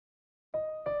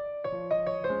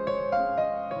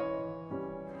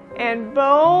And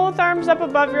both arms up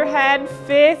above your head,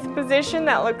 5th position,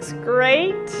 that looks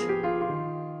great.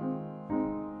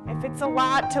 If it's a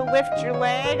lot to lift your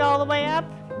leg all the way up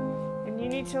and you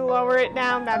need to lower it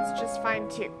down, that's just fine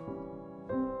too.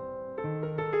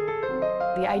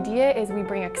 The idea is we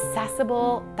bring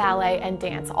accessible ballet and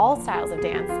dance, all styles of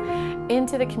dance,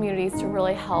 into the communities to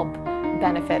really help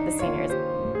benefit the seniors.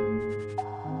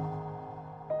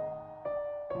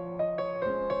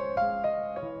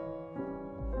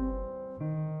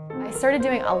 I started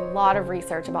doing a lot of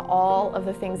research about all of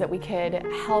the things that we could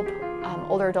help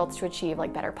older adults to achieve,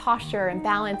 like better posture and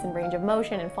balance and range of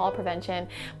motion and fall prevention,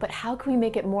 but how can we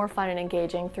make it more fun and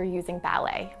engaging through using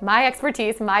ballet? My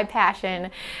expertise, my passion,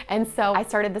 and so I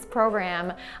started this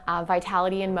program,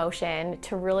 Vitality in Motion,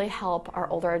 to really help our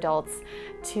older adults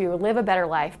to live a better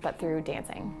life, but through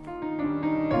dancing.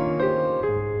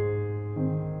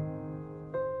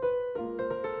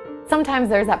 Sometimes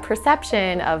there's that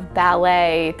perception of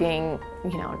ballet being,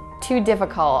 too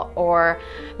difficult or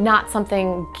not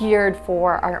something geared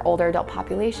for our older adult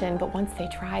population, but once they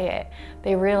try it,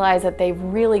 they realize that they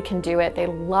really can do it, they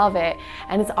love it,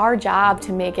 and it's our job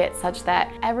to make it such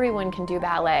that everyone can do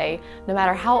ballet, no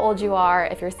matter how old you are,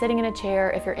 if you're sitting in a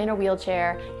chair, if you're in a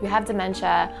wheelchair, you have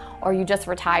dementia, or you just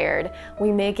retired.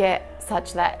 We make it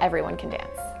such that everyone can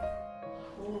dance.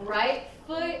 Right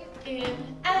foot in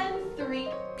and 3.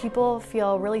 People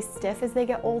feel really stiff as they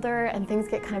get older and things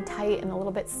get kind of tight and a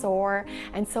little bit sore.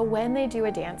 And so when they do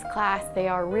a dance class, they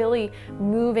are really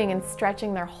moving and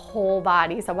stretching their whole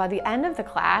body. So by the end of the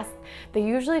class, they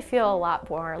usually feel a lot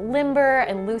more limber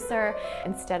and looser.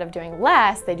 Instead of doing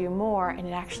less, they do more, and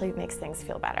it actually makes things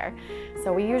feel better.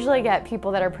 So we usually get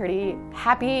people that are pretty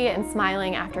happy and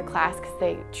smiling after class because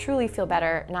they truly feel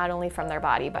better, not only from their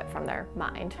body, but from their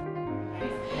mind.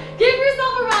 Give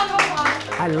yourself a round of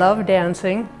applause. I love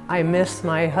dancing. I miss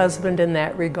my husband in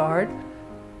that regard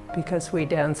because we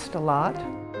danced a lot.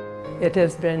 It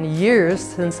has been years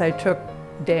since I took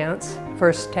dance,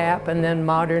 first tap and then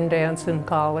modern dance in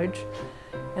college,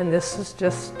 and this is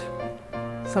just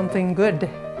something good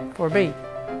for me.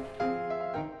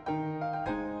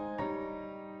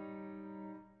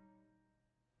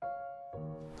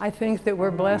 I think that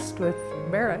we're blessed with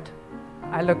Barrett.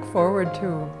 I look forward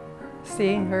to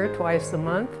seeing her twice a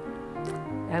month,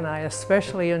 and I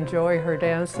especially enjoy her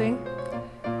dancing,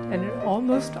 and it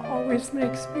almost always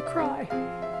makes me cry.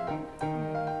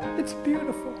 It's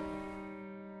beautiful.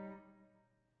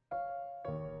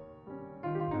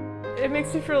 It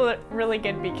makes me feel really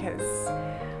good because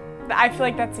I feel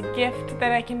like that's a gift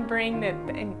that I can bring that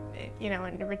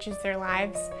enriches their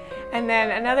lives. And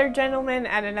then another gentleman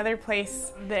at another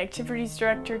place, the activities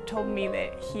director told me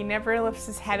that he never lifts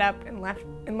his head up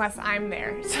unless I'm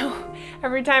there. So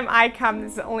every time I come,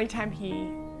 this is the only time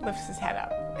he lifts his head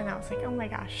up. And I was like, oh my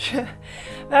gosh,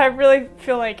 I really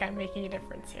feel like I'm making a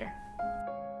difference here.